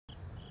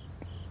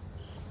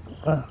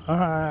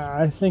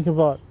I think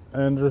about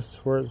Andrew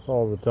Schwartz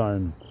all the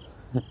time,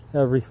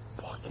 every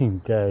fucking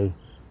day.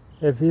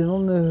 If you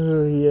don't know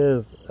who he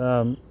is,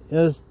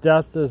 his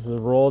death is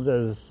ruled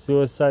as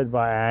suicide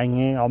by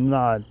hanging. I'm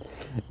not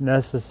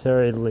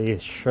necessarily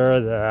sure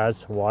that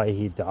that's why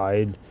he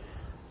died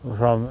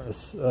from,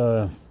 this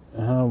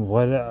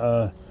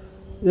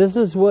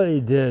is what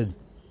he did.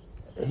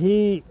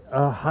 He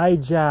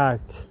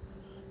hijacked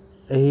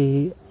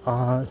a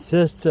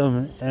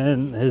system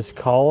in his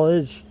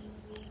college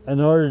in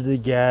order to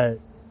get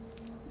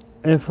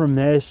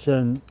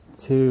information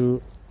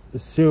to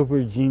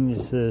super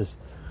geniuses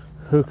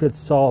who could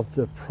solve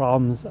the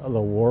problems of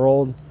the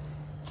world.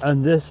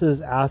 And this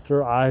is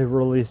after I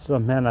released a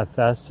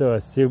manifesto,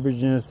 a super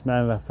genius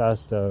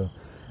manifesto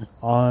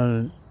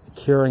on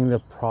curing the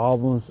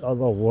problems of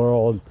the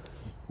world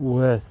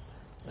with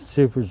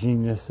super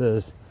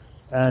geniuses.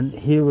 And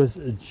he was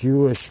a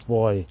Jewish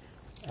boy.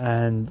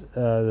 And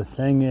the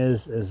thing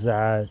is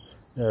that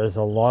there's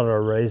a lot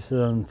of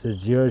racism to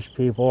Jewish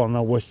people, and I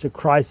wish to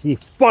Christ he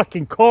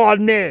fucking called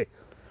me.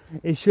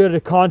 He should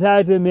have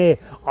contacted me.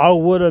 I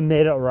would have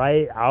made it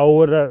right. I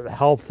would have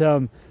helped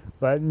him.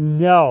 But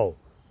no,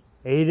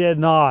 he did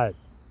not.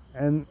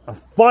 And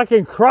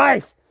fucking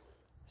Christ.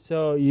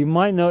 So you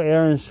might know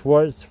Aaron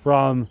Schwartz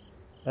from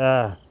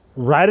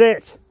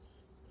Reddit.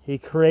 He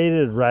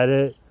created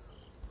Reddit.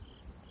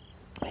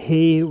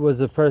 He was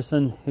the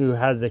person who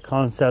had the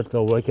concept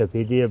of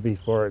Wikipedia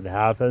before it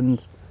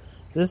happened.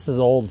 This is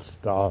old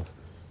stuff.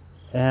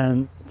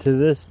 And to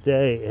this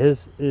day,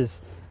 his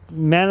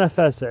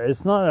manifesto,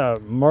 it's not a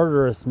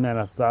murderous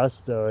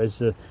manifesto.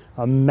 It's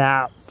a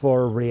map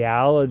for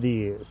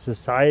reality,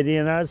 society,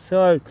 and that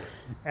sort.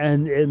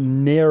 And it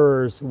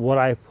mirrors what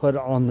I put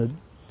on the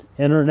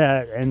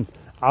internet. And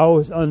I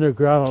was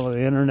underground on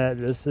the internet.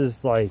 This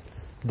is like,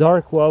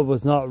 dark web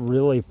was not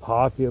really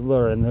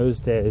popular in those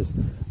days.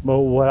 But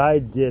what I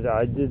did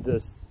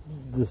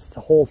this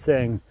whole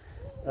thing.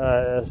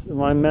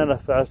 My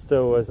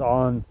manifesto was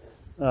on,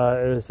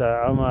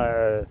 I'm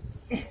a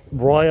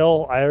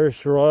royal,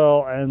 Irish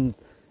royal, and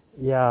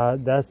yeah,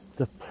 that's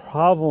the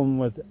problem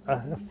with,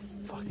 I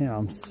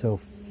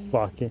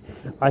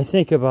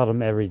think about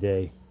him every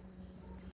day.